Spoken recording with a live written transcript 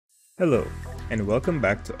Hello, and welcome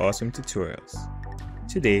back to Awesome Tutorials.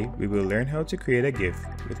 Today, we will learn how to create a GIF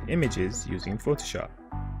with images using Photoshop.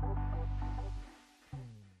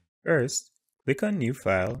 First, click on New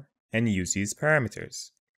File and use these parameters.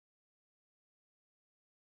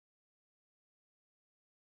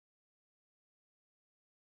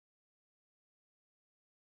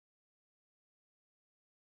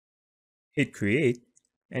 Hit Create,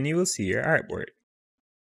 and you will see your artwork.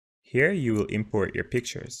 Here, you will import your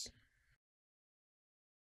pictures.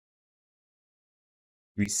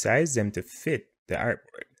 Resize them to fit the artwork.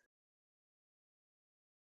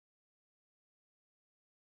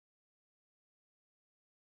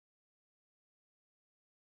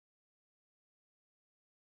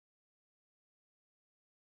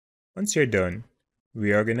 Once you're done,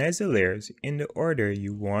 reorganize the layers in the order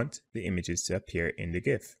you want the images to appear in the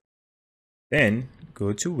GIF. Then,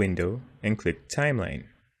 go to Window and click Timeline.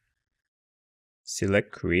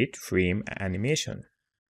 Select Create Frame Animation.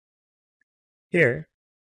 Here,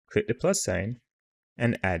 click the plus sign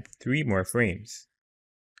and add 3 more frames,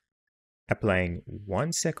 applying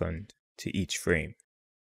 1 second to each frame.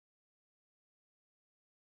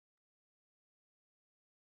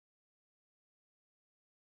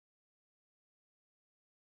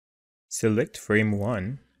 Select frame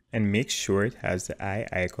 1 and make sure it has the eye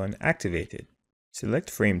icon activated. Select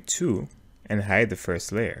frame 2 and hide the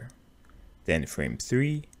first layer. Then frame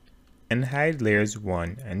 3 and hide layers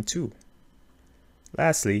 1 and 2.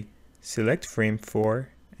 Lastly, select frame 4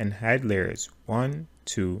 and hide layers 1,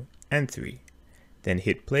 2, and 3. Then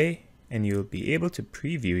hit play and you'll be able to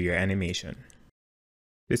preview your animation.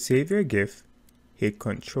 To save your GIF, hit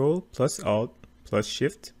Ctrl plus Alt plus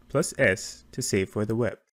Shift plus S to save for the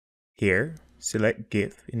web. Here, select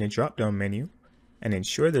GIF in the drop-down menu and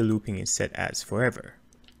ensure the looping is set as forever.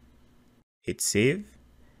 Hit Save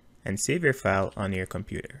and save your file on your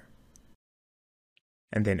computer.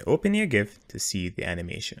 And then open your GIF to see the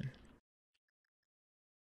animation.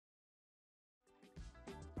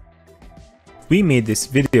 We made this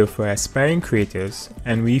video for aspiring creators,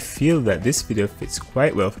 and we feel that this video fits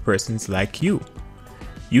quite well for persons like you.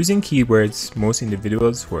 Using keywords most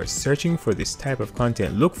individuals who are searching for this type of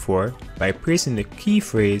content look for by placing the key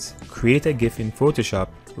phrase "create a GIF in Photoshop"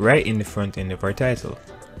 right in the front end of our title.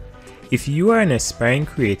 If you are an aspiring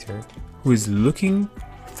creator who is looking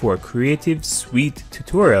for creative, sweet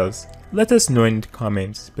tutorials, let us know in the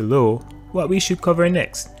comments below what we should cover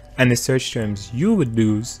next and the search terms you would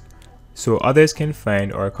use so others can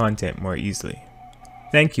find our content more easily.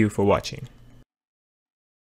 Thank you for watching.